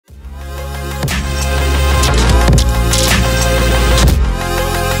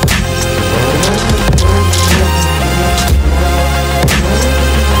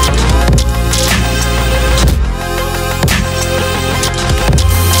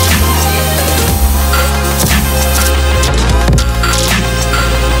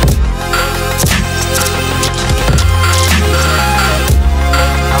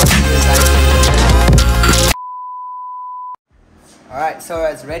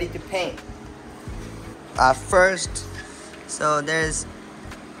ready to paint. First, so there's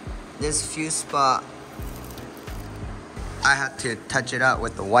this few spot. I had to touch it up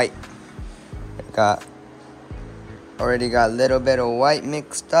with the white. Already got a little bit of white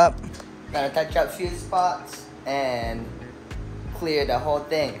mixed up. Gotta touch up few spots and clear the whole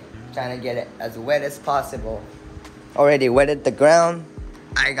thing. Trying to get it as wet as possible. Already wetted the ground.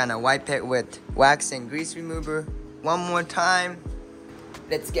 I gonna wipe it with wax and grease remover one more time.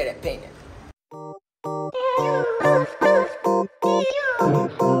 Let's get it painted.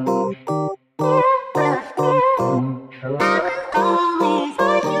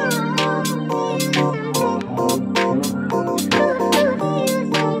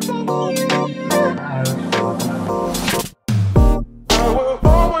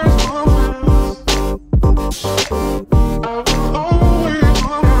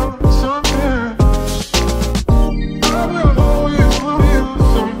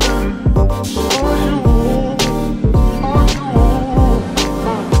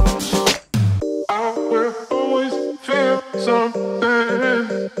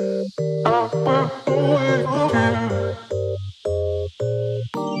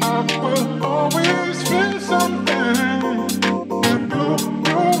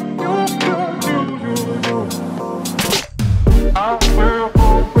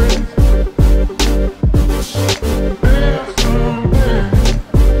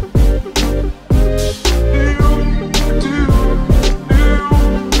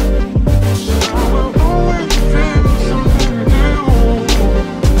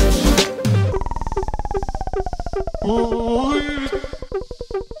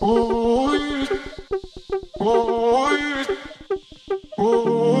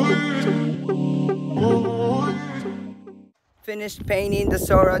 Finished painting the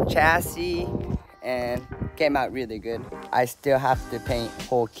Soarer chassis and came out really good. I still have to paint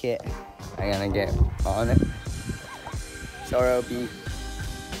whole kit. I'm gonna get on it. Soarer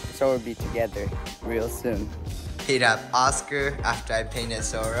will be together real soon. Hit up Oscar after I painted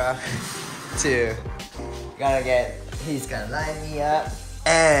Soarer too. He's gonna line me up.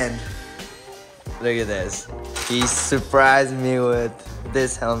 And look at this. He surprised me with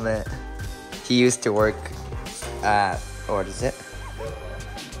this helmet. He used to work at, what is it?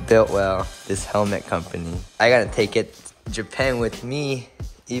 Builtwell, this helmet company. I gotta take it to Japan with me.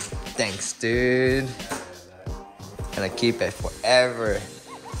 Thanks, dude. Gonna keep it forever.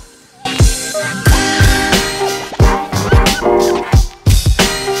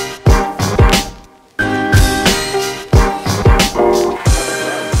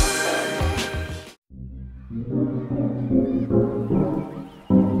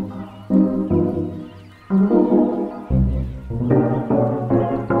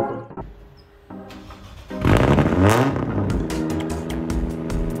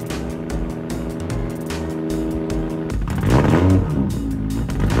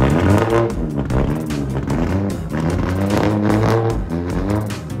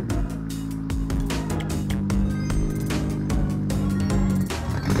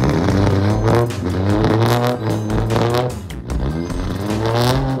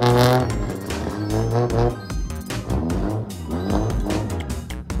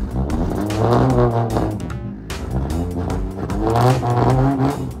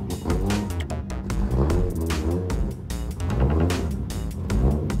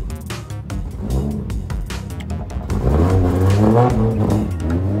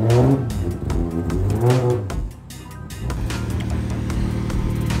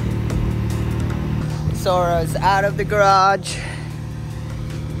 Soarer's out of the garage.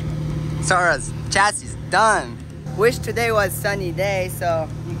 Soarer's chassis is done. Wish today was sunny day so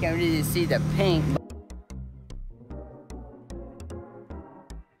you can really see the paint.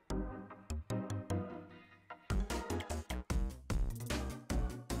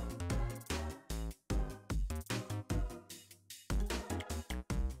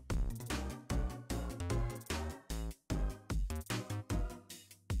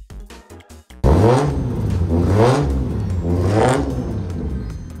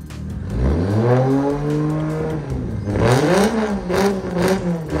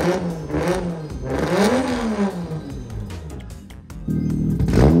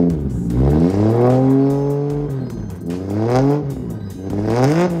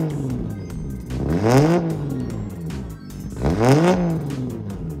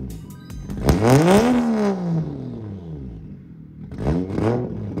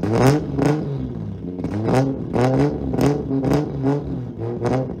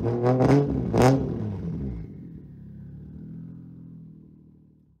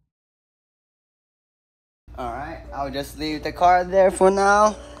 I'll just leave the car there for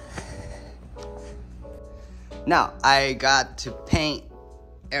now. Now I got to paint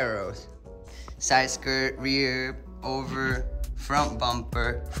arrows. Side skirt, rear, over, front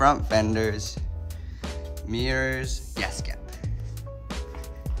bumper, front fenders, mirrors, gas cap.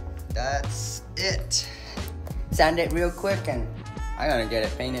 That's it. Sand it real quick and I'm gonna get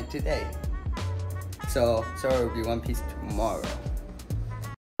it painted today. So it will be one piece tomorrow.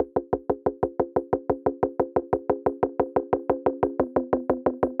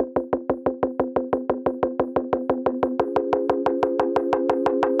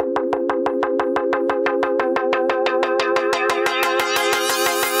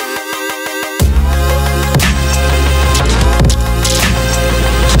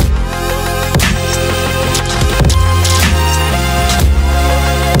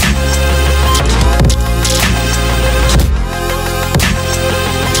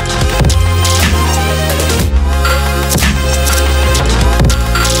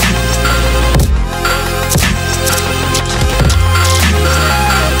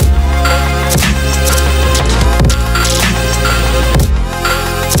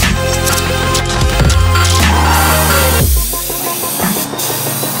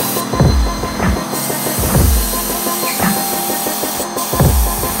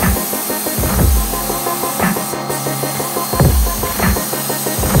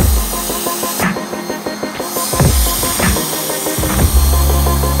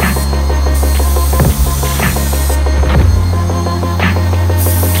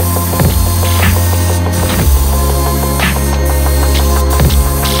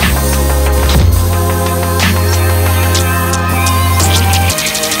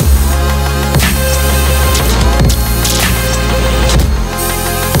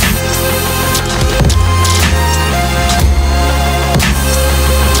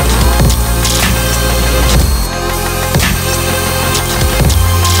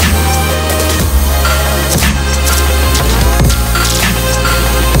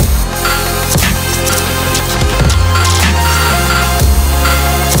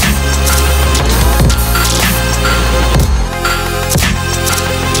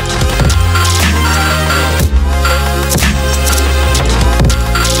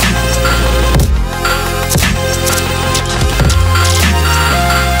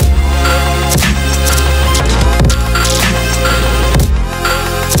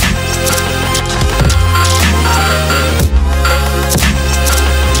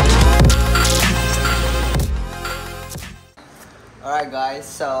 Alright guys,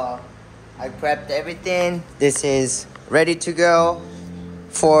 so I prepped everything. This is ready to go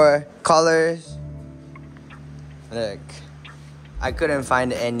for colors. Look, I couldn't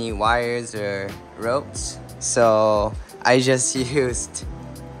find any wires or ropes, so I just used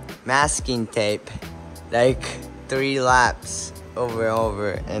masking tape, like 3 laps over and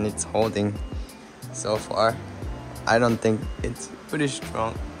over, and it's holding so far. I don't think it's pretty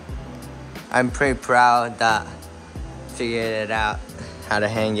strong. I'm pretty proud that I figured it out how to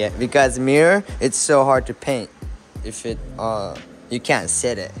hang it, because mirror, it's so hard to paint if it you can't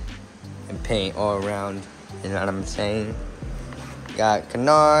sit it and paint all around, you know what I'm saying? Got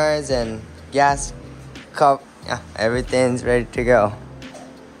canards and gas cup. Yeah, everything's ready to go.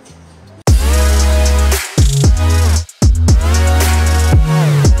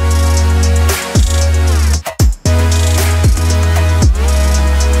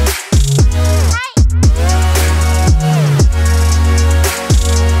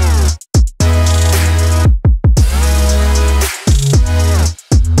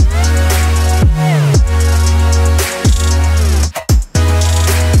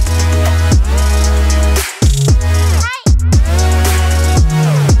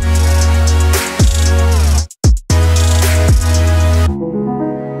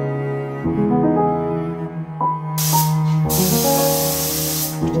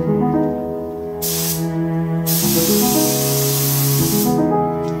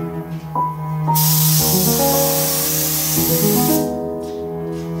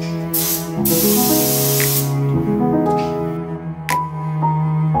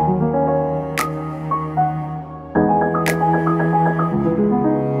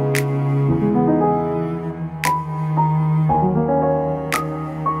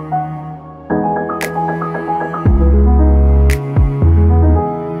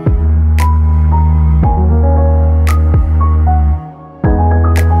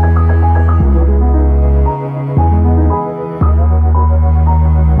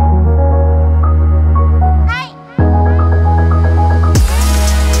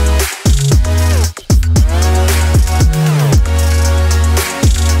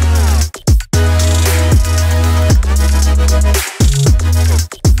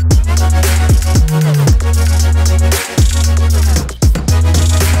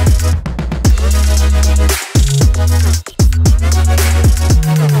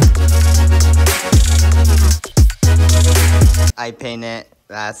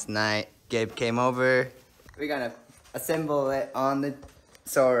 last night. Gabe came over. We're gonna assemble it on the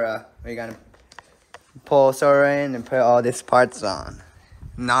Soarer. We're gonna pull Soarer in and put all these parts on.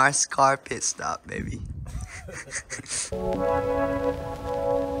 NASCAR pit stop, baby.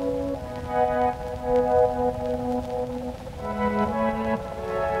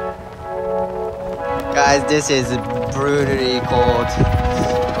 Guys, this is brutally cold,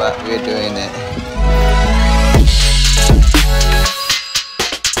 but we're doing it.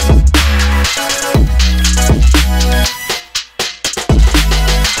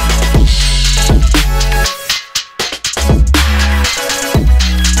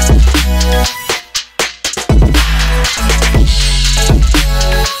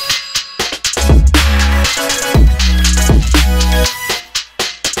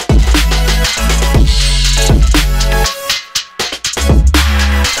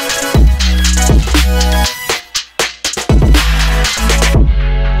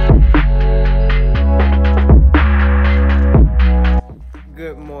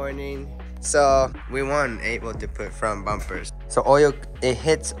 Good morning. So we weren't able to put front bumpers. So it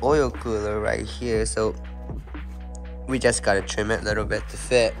hits oil cooler right here. So we just gotta trim it a little bit to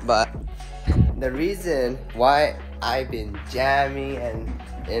fit. But the reason why I've been jamming and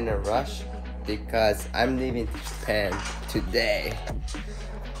in a rush because I'm leaving to Japan today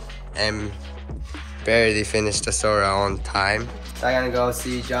and barely finished the Soarer on time. So I'm gonna go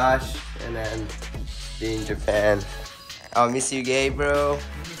see Josh and then be in Japan. I'll miss you, Gabe, bro.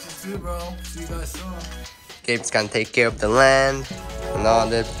 Miss you too, bro. See you guys soon. Gabe's gonna take care of the land and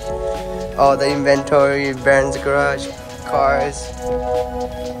all the inventory, Baron's garage, cars.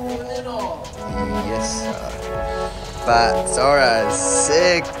 Yes, sir. But Soarer is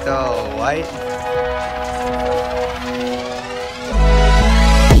sick though, right?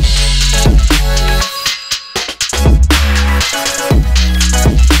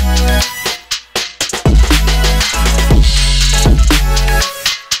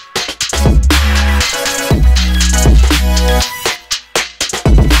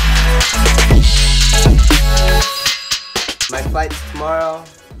 My flight's tomorrow,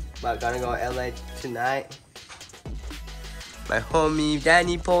 but I'm gonna go to LA tonight. My homie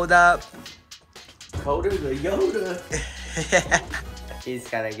Danny pulled up. Kota the Yoda. He's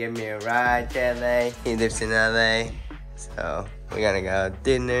gonna give me a ride to LA. He lives in LA, so we're gonna go to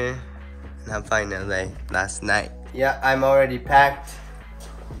dinner and have fun in LA last night. Yeah, I'm already packed.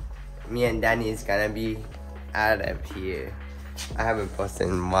 Me and Danny is gonna be out of here. I haven't posted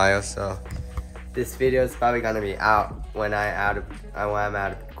in a while, so this video is probably gonna be out when I'm out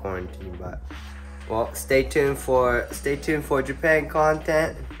of quarantine. But well, stay tuned for Japan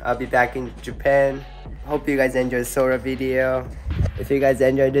content. I'll be back in Japan. Hope you guys enjoyed the Soarer video. If you guys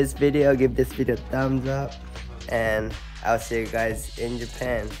enjoyed this video, give this video a thumbs up, and I'll see you guys in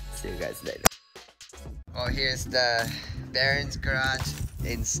Japan. See you guys later. Well, here's the Baron's garage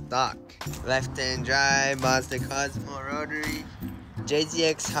in stock. Left-hand drive, Mazda Cosmo rotary,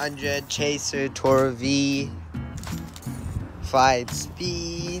 JZX 100 Chaser Toro V,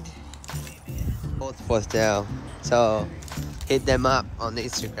 5-speed, both for sale. So hit them up on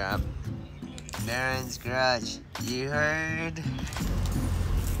Instagram. Baron's garage, you heard?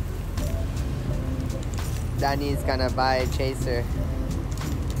 Danny's gonna buy a Chaser.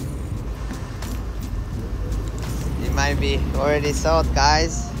 It might be already sold,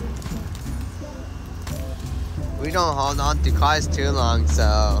 guys. We don't hold on to cars too long,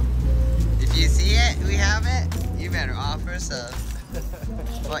 so if you see it, we have it, you better offer some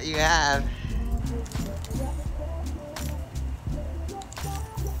what you have.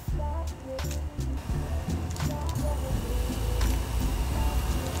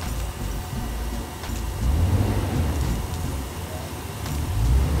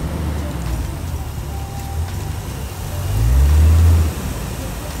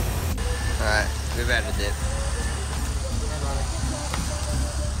 Alright, we better dip.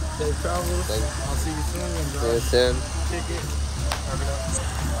 Safe travels. I'll see you soon. See you soon. Ticket.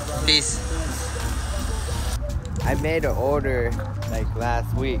 Peace. I made an order like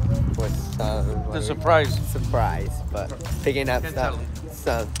last week for some The surprise. but picking up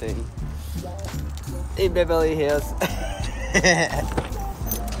something in Beverly Hills.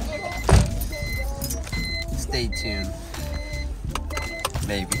 Stay tuned.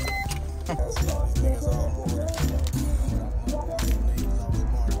 Maybe.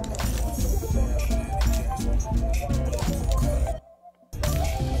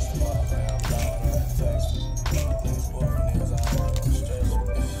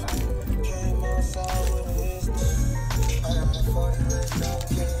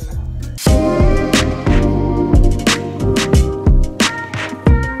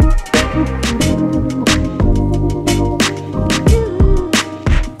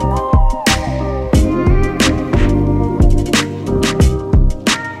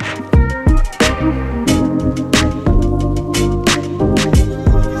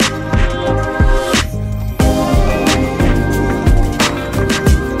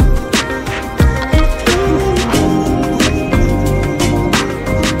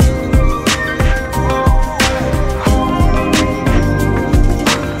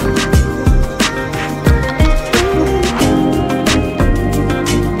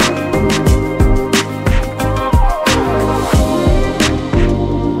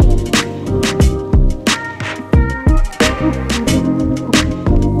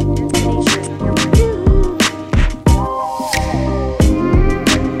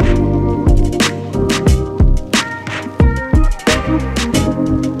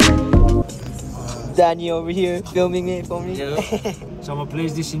 Danny over here filming it for me. Yeah. So I'm gonna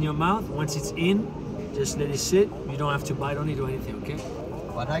place this in your mouth. Once it's in, just let it sit. You don't have to bite on it or anything, okay?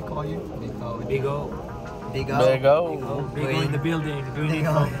 What I call you? Big O. Big O. Big O in the building. Doing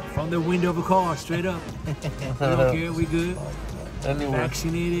it from the window of a car, straight up. We don't care, we good. Anyway.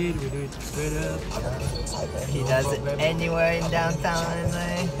 Vaccinated, we do it straight up. He does it anywhere in downtown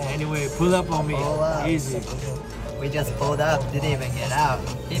LA. Anyway, pull up on me. Pull up. Easy. We just pulled up, didn't even get out.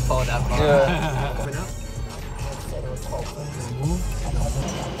 He pulled up. Yeah. Open up.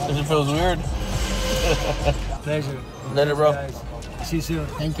 Cause it feels weird. Pleasure. Later, bro. Guys. See you soon.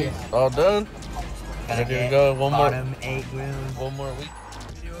 Thank you. All done. Gotta Here we get go. One more. bottom 8 room. One more week.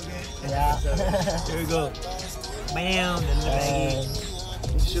 Yeah. Here we go. Bam. The little baggie.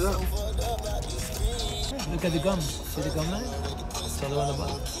 Shut up. Look at the gums. See the gum line? It's all on the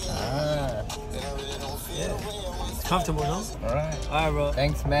bottom. Ah. Yeah. It's comfortable, no? Alright. Alright, bro.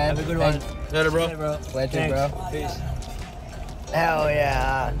 Thanks, man. Have a good one. Later, bro. Hey, bro. Pleasure, Thanks. bro. Peace. Hell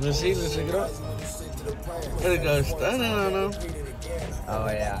yeah. Let's see. Let's check it out. There it goes. No. Oh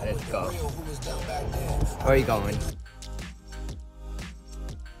yeah, let's go. Where are you going?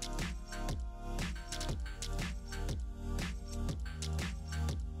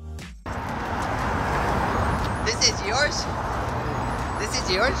 This is yours? This is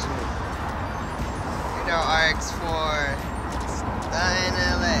yours? You know, RX4 in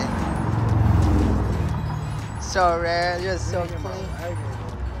LA. So rare, just so clean.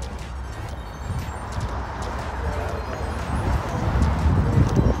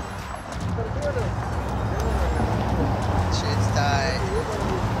 Shit's tight.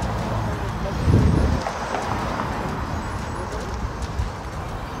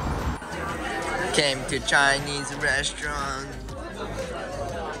 Came to Chinese restaurant.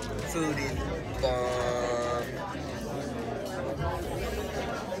 Food is bomb.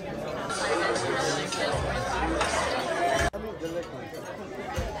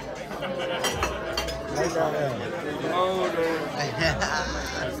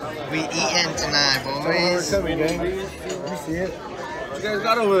 We eating tonight, boys. You see it? What you guys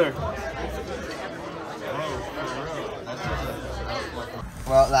got over there?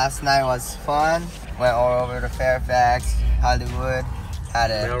 Well, last night was fun. Went all over to Fairfax, Hollywood.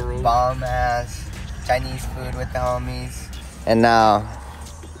 Had a Railroad. bomb-ass Chinese food with the homies. And now,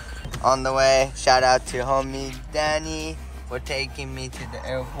 on the way, shout out to homie Danny for taking me to the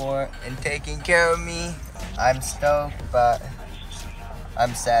airport and taking care of me. I'm stoked, but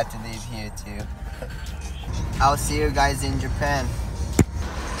I'm sad to leave here too. I'll see you guys in Japan.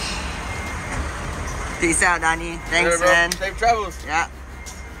 Peace out, Danny. Thanks, Later, bro. man. Safe travels. Yeah.